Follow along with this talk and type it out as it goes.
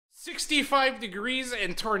65 degrees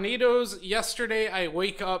and tornadoes. Yesterday I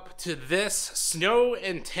wake up to this, snow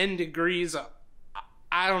and 10 degrees.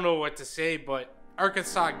 I don't know what to say, but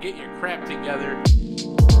Arkansas, get your crap together.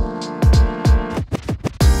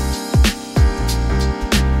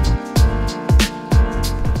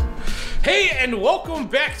 Hey, and welcome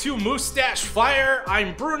back to Mustache Fire.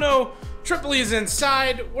 I'm Bruno. Triple E's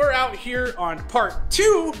inside. We're out here on part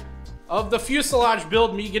 2 of the fuselage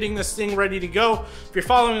build, me getting this thing ready to go. If you're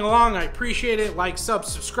following along, I appreciate it. Like, sub,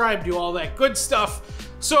 subscribe, do all that good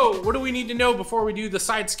stuff. So what do we need to know before we do the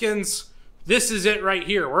side skins? This is it right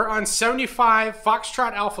here. We're on 75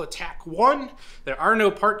 Foxtrot Alpha Tac 1. There are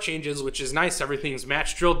no part changes, which is nice. Everything's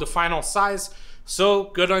match drilled to final size. So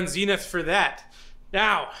good on Zenith for that.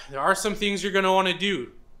 Now, there are some things you're gonna wanna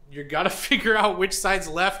do. You gotta figure out which side's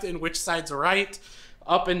left and which side's right,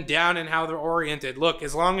 up and down, and how they're oriented. Look,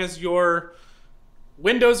 as long as your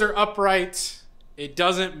windows are upright, it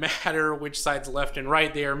doesn't matter which side's left and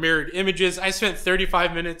right. They are mirrored images. I spent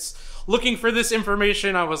 35 minutes looking for this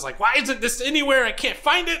information. I was like, why isn't this anywhere? I can't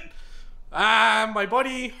find it. My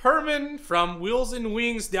buddy Herman from Wheels and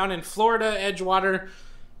Wings down in Florida, Edgewater,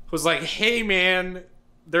 was like, hey man,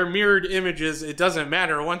 they're mirrored images. It doesn't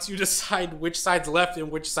matter. Once you decide which side's left and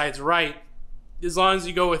which side's right, as long as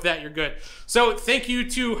you go with that, you're good. So thank you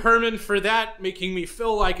to Herman for that, making me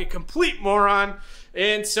feel like a complete moron.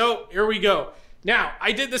 And so here we go. Now,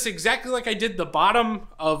 I did this exactly like I did the bottom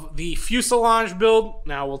of the fuselage build.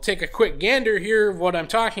 Now, we'll take a quick gander here of what I'm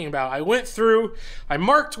talking about. I went through, I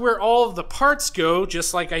marked where all of the parts go,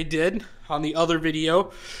 just like I did on the other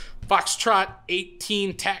video. Foxtrot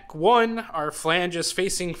 18 Tac 1, our flange is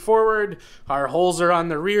facing forward. Our holes are on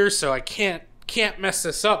the rear, so I can't mess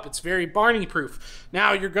this up. It's very Barney proof.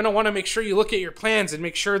 Now you're going to want to make sure you look at your plans and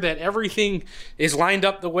make sure that everything is lined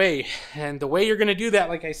up the way. And the way you're going to do that,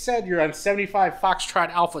 like I said, you're on 75 Foxtrot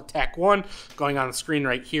Alpha Tac 1, going on the screen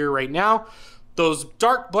right here, right now. Those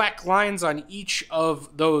dark black lines on each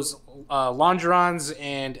of those longerons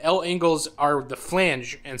and L angles are the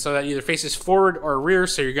flange, and so that either faces forward or rear.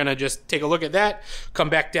 So you're gonna just take a look at that, come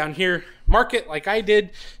back down here, mark it like I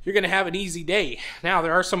did. You're gonna have an easy day. Now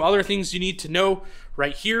there are some other things you need to know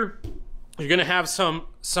right here. You're gonna have some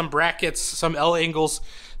brackets, some L angles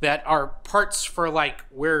that are parts for like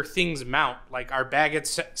where things mount, like our baggage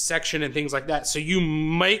section and things like that. So you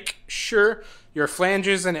make sure your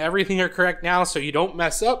flanges and everything are correct now so you don't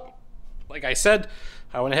mess up. Like I said,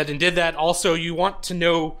 I went ahead and did that. Also, you want to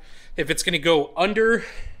know if it's going to go under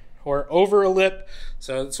or over a lip.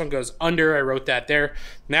 So this one goes under. I wrote that there.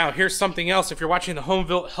 Now, here's something else. If you're watching the home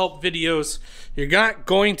help videos, you're not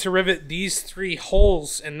going to rivet these 3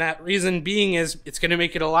 holes. And that reason being is it's going to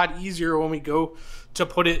make it a lot easier when we go to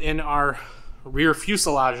put it in our rear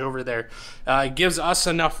fuselage over there. It gives us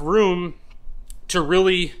enough room to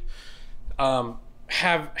really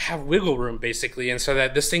have wiggle room, basically, and so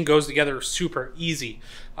that this thing goes together super easy.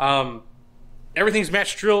 Everything's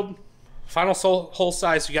match drilled, final hole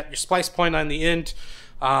size. You got your splice point on the end.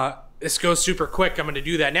 This goes super quick. I'm going to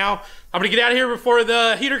do that now. I'm going to get out of here before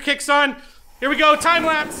the heater kicks on. Here we go, time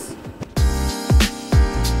lapse.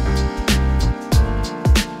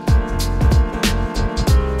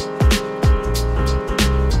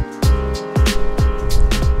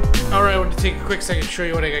 Alright, I want to take a quick second to show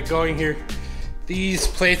you what I got going here. These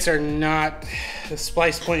plates are not, the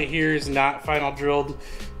splice point here is not final drilled,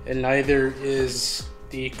 and neither is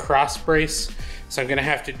the cross brace. So I'm going to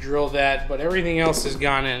have to drill that, but everything else has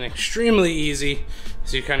gone in extremely easy.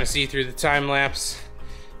 So you kind of see through the time lapse.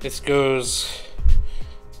 This goes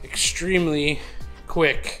extremely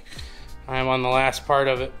quick. I'm on the last part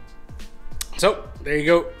of it. So there you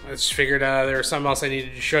go. I just figured there was something else I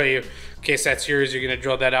needed to show you. In case that's yours, you're going to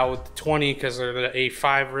drill that out with the 20 because they're the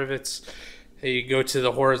A5 rivets. You go to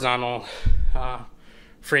the horizontal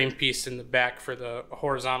frame piece in the back for the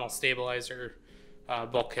horizontal stabilizer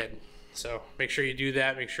bulkhead. So make sure you do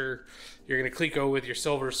that. Make sure you're going to Cleco with your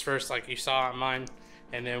silvers first, like you saw on mine.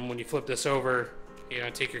 And then when you flip this over, you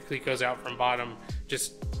know, take your Clecos out from bottom.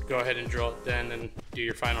 Just go ahead and drill it then and do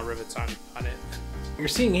your final rivets on it. What you're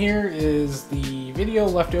seeing here is the video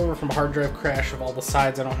left over from a hard drive crash of all the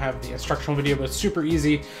sides. I don't have the instructional video, but it's super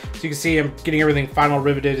easy. So you can see I'm getting everything final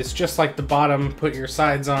riveted. It's just like the bottom. Put your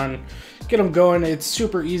sides on, get them going. It's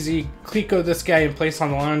super easy. Cleco this guy in place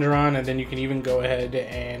on the longeron, and then you can even go ahead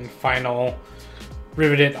and final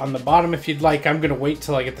rivet it on the bottom if you'd like. I'm going to wait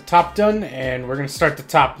till I get the top done, and we're going to start the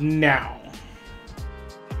top now.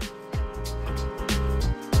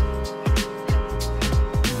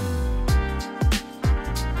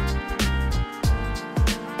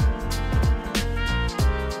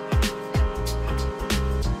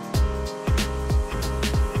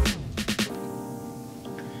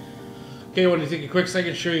 Okay, I want to take a quick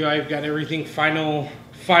second to show you I've got everything final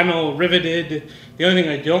riveted. The only thing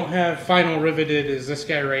I don't have final riveted is this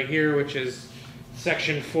guy right here, which is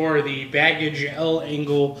section 4, the baggage L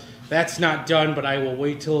angle. That's not done, but I will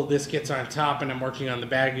wait till this gets on top, and I'm working on the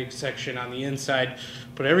baggage section on the inside.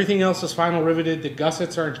 But everything else is final riveted. The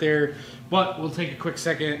gussets aren't there, but we'll take a quick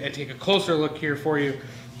second and take a closer look here for you.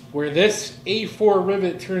 Where this A4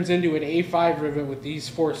 rivet turns into an A5 rivet with these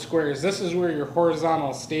 4 squares, this is where your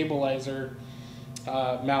horizontal stabilizer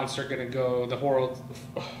mounts are going to go, the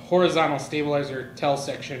horizontal stabilizer tail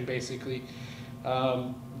section basically.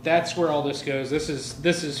 That's where all this goes. This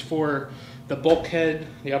is for the bulkhead,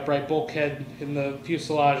 the upright bulkhead in the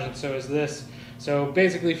fuselage, and so is this. So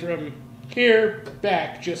basically from here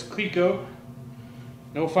back, just Cleco.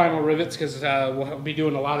 No final rivets because we'll be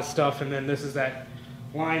doing a lot of stuff, and then this is that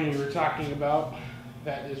line we were talking about.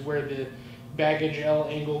 That is where the baggage L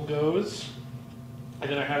angle goes.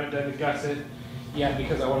 And then I haven't done the gusset yet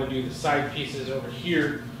because I want to do the side pieces over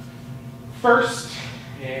here first.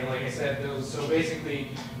 And like I said, so basically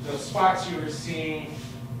those spots you were seeing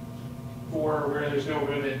for where there's no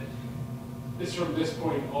rivet is from this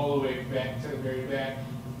point all the way back to the very back.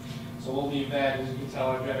 So we'll leave that. As you can tell,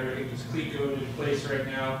 I've got everything just Clecoed in place right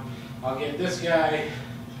now. I'll get this guy,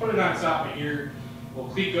 put it on top of here. We'll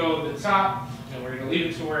Cleco the top, and we're going to leave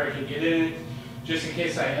it to where I can get in it, just in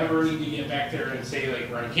case I ever need to get back there and say like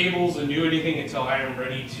run cables and do anything until I am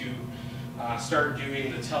ready to start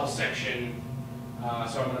doing the tail section.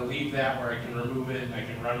 So I'm going to leave that where I can remove it, and I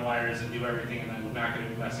can run wires and do everything, and I'm not going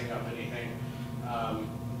to be messing up anything.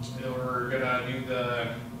 We're going to do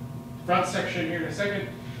the front section here in a second,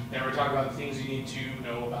 and we're talking about the things you need to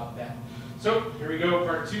know about that. So here we go,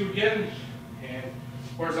 part 2 again, and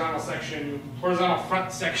horizontal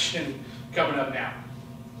front section coming up now.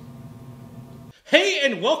 Hey,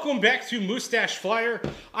 and welcome back to Moustache Flyer.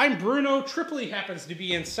 I'm Bruno. Tripoli happens to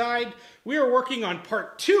be inside. We are working on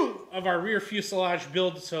part 2 of our rear fuselage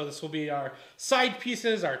build, so this will be our side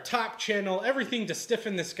pieces, our top channel, everything to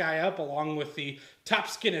stiffen this guy up along with the top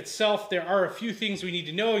skin itself. There are a few things we need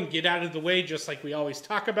to know and get out of the way, just like we always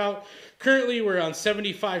talk about. Currently, we're on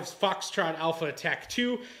 75's Foxtrot Alpha Attack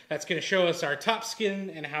 2. That's going to show us our top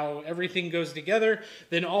skin and how everything goes together.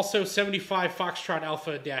 Then also 75 Foxtrot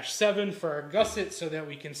Alpha-7 for our gusset so that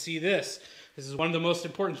we can see this. This is one of the most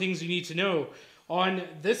important things you need to know. On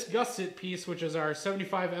this gusset piece, which is our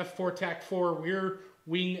 75 F4 Tac 4 rear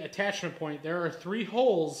wing attachment point, there are 3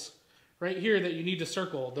 holes right here that you need to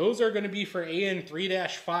circle. Those are going to be for AN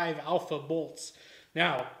 3-5 alpha bolts.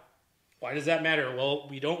 Now, why does that matter? Well,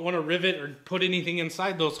 we don't want to rivet or put anything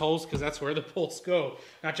inside those holes because that's where the bolts go.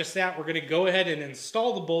 Not just that, we're going to go ahead and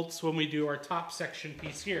install the bolts when we do our top section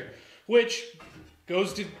piece here, which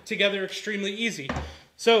goes together extremely easy.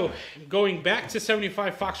 So, going back to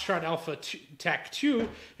 75 Foxtrot Alpha Tac 2, you're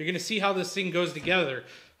going to see how this thing goes together.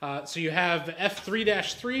 So you have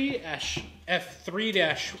F3-3,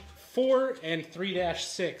 F3-4, and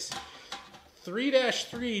 3-6.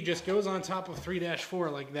 3-3 just goes on top of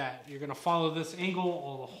 3-4 like that. You're going to follow this angle,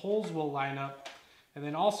 all the holes will line up. And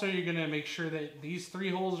then also you're going to make sure that these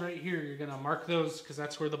 3 holes right here, you're going to mark those because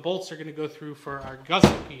that's where the bolts are going to go through for our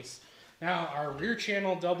gusset piece. Now, our rear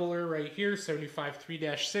channel doubler right here, 75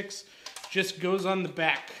 3-6, just goes on the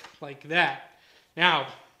back like that. Now,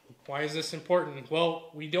 why is this important?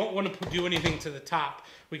 Well, we don't want to do anything to the top.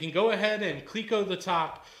 We can go ahead and Cleco the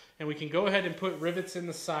top, and we can go ahead and put rivets in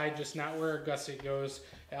the side, just not where our gusset goes,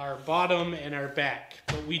 our bottom and our back.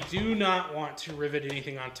 But we do not want to rivet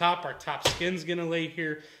anything on top. Our top skin's going to lay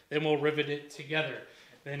here, then we'll rivet it together.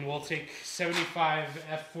 Then we'll take 75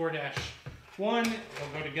 F4-1,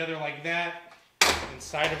 they'll go together like that.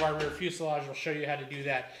 Inside of our rear fuselage, we'll show you how to do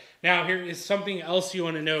that. Now, here is something else you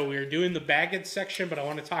want to know. We are doing the baggage section, but I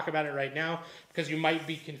want to talk about it right now because you might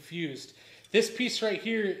be confused. This piece right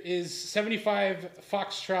here is 75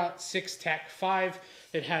 Foxtrot 6 Tac 5.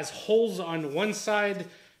 It has holes on one side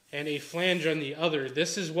and a flange on the other.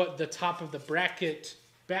 This is what the top of the bracket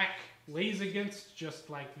back lays against, just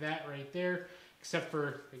like that right there, except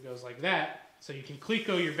for it goes like that. So you can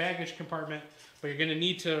Cleco your baggage compartment, but you're going to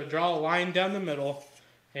need to draw a line down the middle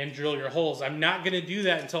and drill your holes. I'm not going to do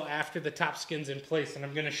that until after the top skin's in place, and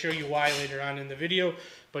I'm going to show you why later on in the video,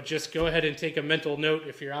 but just go ahead and take a mental note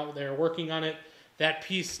if you're out there working on it. That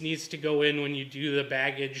piece needs to go in when you do the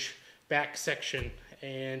baggage back section.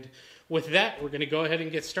 And with that, we're going to go ahead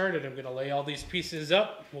and get started. I'm going to lay all these pieces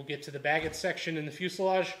up. We'll get to the baggage section in the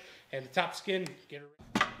fuselage and the top skin. Get it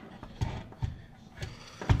ready.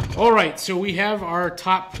 All right, so we have our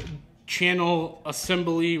top channel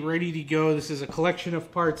assembly ready to go. This is a collection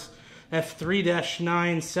of parts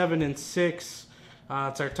F3-9, 7, and 6.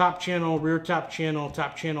 It's our top channel, rear top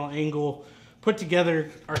channel angle put together.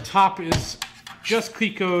 Our top is just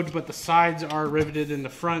clecoed, but the sides are riveted in the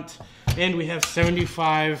front. And we have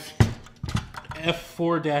 75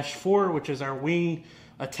 F4-4, which is our wing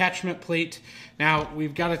attachment plate. Now,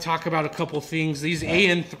 we've got to talk about a couple things. These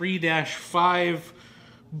AN3-5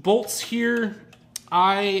 bolts here,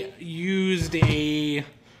 I used a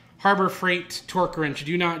Harbor Freight torque wrench.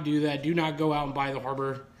 Do not do that. Do not go out and buy the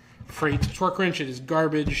Harbor Freight torque wrench. It is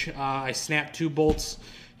garbage. I snapped 2 bolts.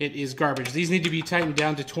 It is garbage. These need to be tightened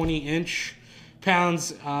down to 20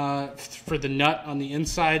 pounds for the nut on the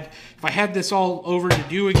inside. If I had this all over to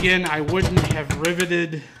do again, I wouldn't have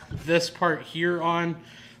riveted this part here on.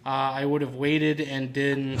 I would have waited and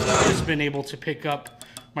then just been able to pick up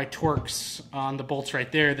my torques on the bolts right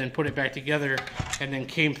there, then put it back together, and then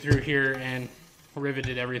came through here and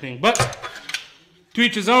riveted everything. But to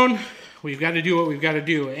each his own. We've got to do what we've got to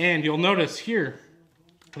do. And you'll notice here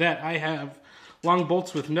that I have long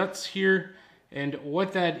bolts with nuts here. And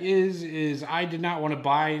what that is I did not want to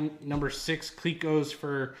buy number 6 Clecos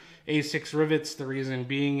for A6 rivets. The reason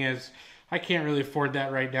being is I can't really afford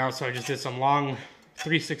that right now. So I just did some long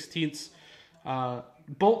 3/16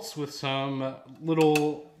 bolts with some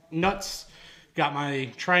little nuts. Got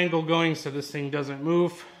my triangle going so this thing doesn't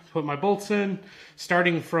move. Put my bolts in,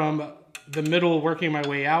 starting from the middle, working my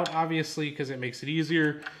way out, obviously, because it makes it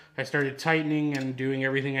easier. I started tightening and doing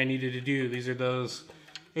everything I needed to do. These are those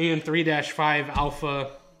AN3-5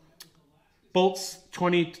 alpha bolts,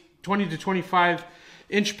 20 to 25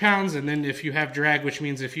 inch-pounds. And then if you have drag, which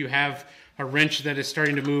means if you have a wrench that is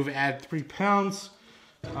starting to move, add 3 pounds.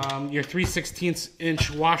 Your 3/16 inch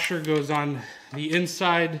washer goes on the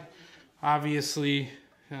inside. Obviously,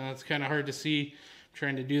 it's kind of hard to see. I'm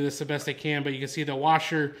trying to do this the best I can, but you can see the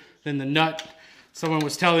washer, then the nut. Someone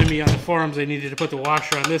was telling me on the forums I needed to put the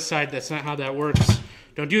washer on this side. That's not how that works.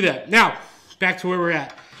 Don't do that. Now, back to where we're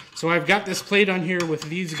at. So I've got this plate on here with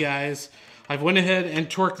these guys. I've went ahead and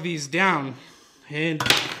torqued these down. And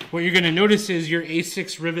what you're going to notice is your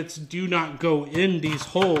A6 rivets do not go in these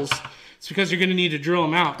holes. It's because you're going to need to drill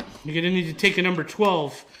them out. You're going to need to take a number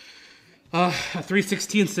 12. A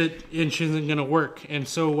 3/16 inch isn't going to work. And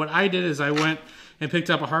so what I did is I went and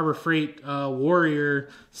picked up a Harbor Freight Warrior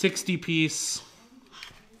 60-piece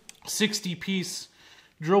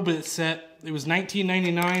drill bit set. It was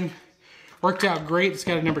 $19.99. Worked out great. It's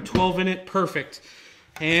got a number 12 in it. Perfect.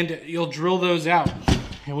 And you'll drill those out.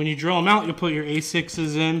 And when you drill them out, you'll put your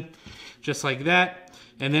A6s in just like that.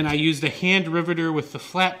 And then I used a hand riveter with the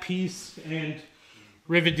flat piece and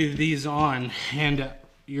riveted these on. And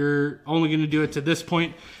you're only going to do it to this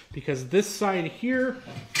point because this side here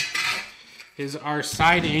is our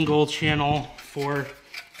side angle channel for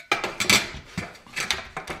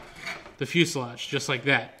the fuselage, just like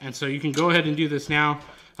that. And so you can go ahead and do this now.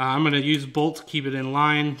 I'm going to use bolts to keep it in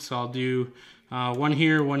line. So I'll do one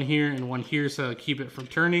here, and one here, so I'll keep it from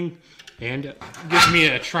turning. And it gives me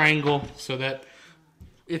a triangle so that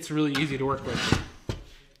it's really easy to work with.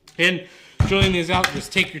 And drilling these out,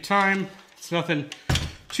 just take your time. It's nothing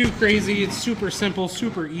too crazy. It's super simple,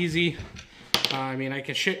 super easy. I mean, I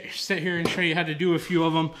can sit here and show you how to do a few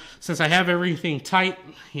of them. Since I have everything tight,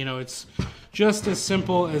 you know, it's just as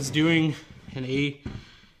simple as doing an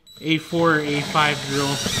A4 or A5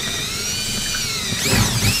 drill.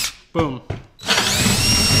 Boom.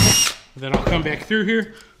 Then I'll come back through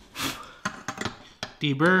here,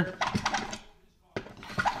 deburr,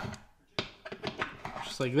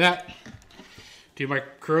 just like that. Do my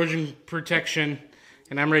corrosion protection,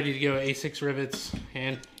 and I'm ready to go. A6 rivets,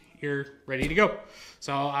 and you're ready to go.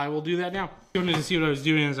 So I will do that now. If you wanted to see what I was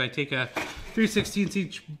doing, is I take a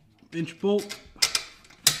 3/16 inch bolt.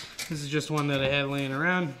 This is just one that I had laying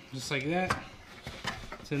around, just like that.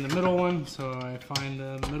 It's in the middle one, so I find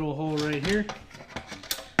the middle hole right here,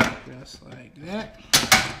 just like that.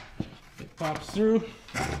 It pops through,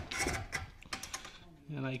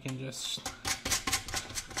 and I can just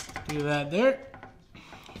do that there.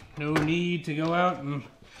 No need to go out and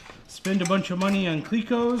spend a bunch of money on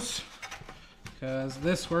Clecos, because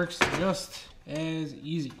this works just as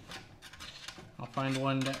easy. I'll find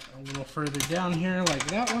one that a little further down here, like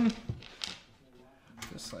that one,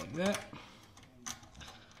 just like that.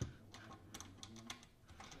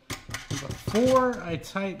 Before I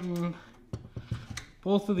tighten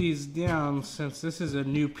both of these down, since this is a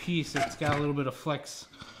new piece, it's got a little bit of flex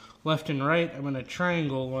left and right, I'm going to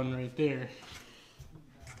triangle one right there.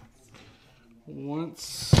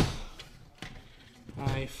 Once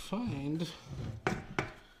I find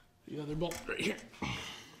the other bolt right here.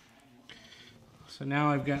 So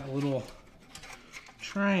now I've got a little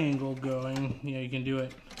triangle going. You know, you can do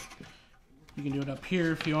it You can do it up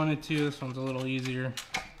here if you wanted to. This one's a little easier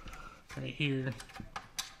right here.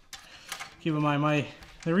 Keep in mind,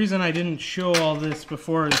 the reason I didn't show all this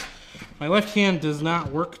before is my left hand does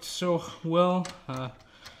not work so well. I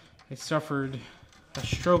suffered a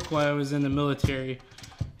stroke while I was in the military,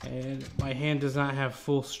 and my hand does not have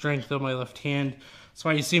full strength on my left hand. That's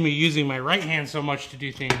why you see me using my right hand so much to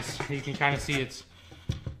do things. You can kind of see it's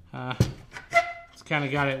kind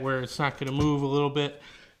of got it where it's not going to move a little bit.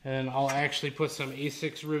 And I'll actually put some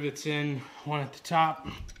A6 rivets in, one at the top,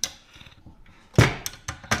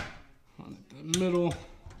 one at the middle,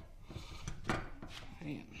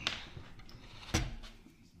 and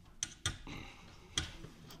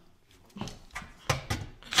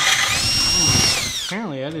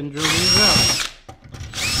apparently I didn't drill these out.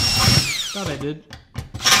 Thought I did.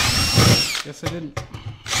 Guess I didn't.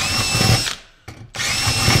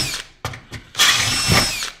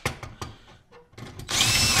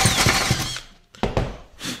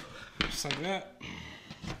 Like that.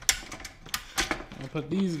 I'll put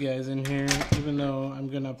these guys in here, even though I'm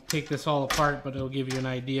gonna take this all apart, but it'll give you an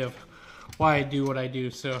idea of why I do what I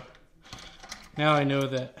do. So now I know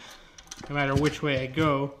that no matter which way I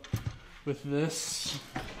go with this,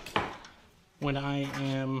 when I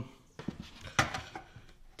am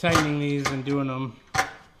tightening these and doing them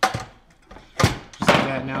just like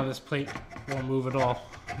that, now this plate won't move at all.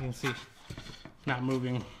 You can see it's not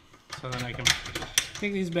moving. So then I can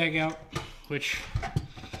take these back out, which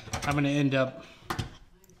I'm going to end up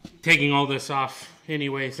taking all this off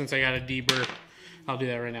anyway since I got a deburr. I'll do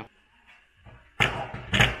that right now.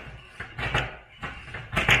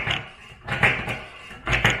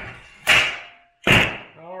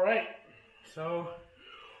 Alright, so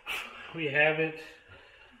we have it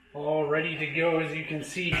all ready to go, as you can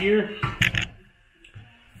see here.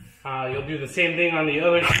 You'll do the same thing on the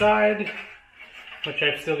other side, which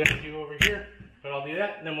I've still got to do over here. But I'll do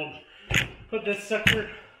that, and then we'll put this sucker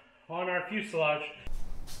on our fuselage.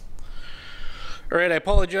 Alright, I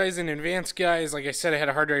apologize in advance, guys. Like I said, I had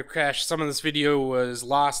a hard drive crash. Some of this video was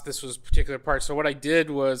lost. This was a particular part. So what I did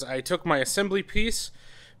was I took my assembly piece,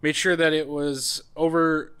 made sure that it was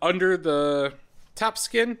under the top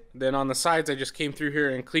skin. Then on the sides, I just came through here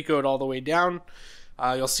and clecoed all the way down.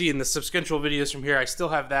 You'll see in the sequential videos from here, I still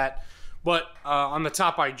have that. But on the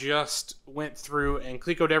top, I just went through and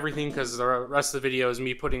clecoed everything because the rest of the video is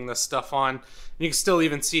me putting this stuff on. And you can still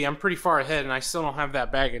even see I'm pretty far ahead, and I still don't have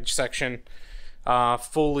that baggage section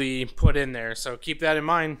fully put in there. So keep that in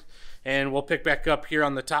mind, and we'll pick back up here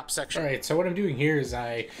on the top section. All right, so what I'm doing here is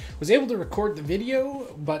I was able to record the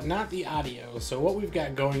video, but not the audio. So what we've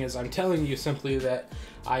got going is I'm telling you simply that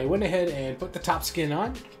I went ahead and put the top skin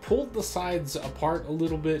on, pulled the sides apart a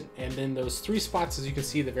little bit, and then those 3 spots, as you can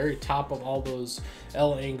see, the very top of all those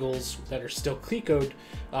L angles that are still clecoed,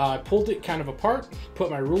 I pulled it kind of apart,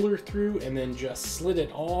 put my ruler through, and then just slid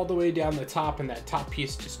it all the way down the top, and that top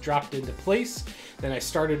piece just dropped into place. Then I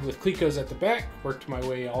started with clecos at the back, worked my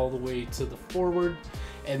way all the way to the forward,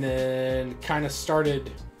 and then kind of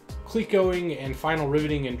started clecoing and final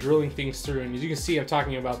riveting and drilling things through. And as you can see, I'm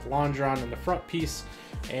talking about the longeron and the front piece,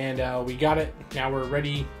 and we got it. Now we're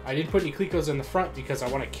ready. I didn't put any clecos in the front because I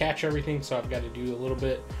want to catch everything, so I've got to do a little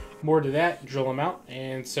bit more to that, drill them out,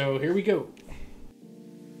 and so here we go.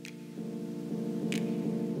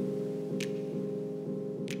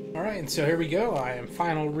 Alright, and so here we go. I am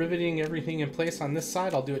final riveting everything in place on this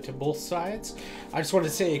side. I'll do it to both sides. I just wanted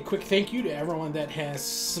to say a quick thank you to everyone that has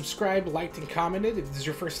subscribed, liked, and commented. If this is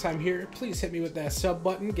your first time here, please hit me with that sub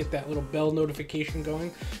button. Get that little bell notification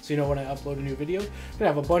going so you know when I upload a new video. I'm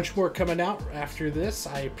gonna have a bunch more coming out after this.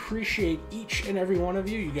 I appreciate each and every one of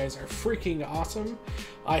you. You guys are freaking awesome.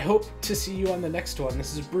 I hope to see you on the next one.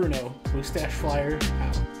 This is Bruno, Mustache Flyer,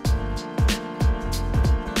 out.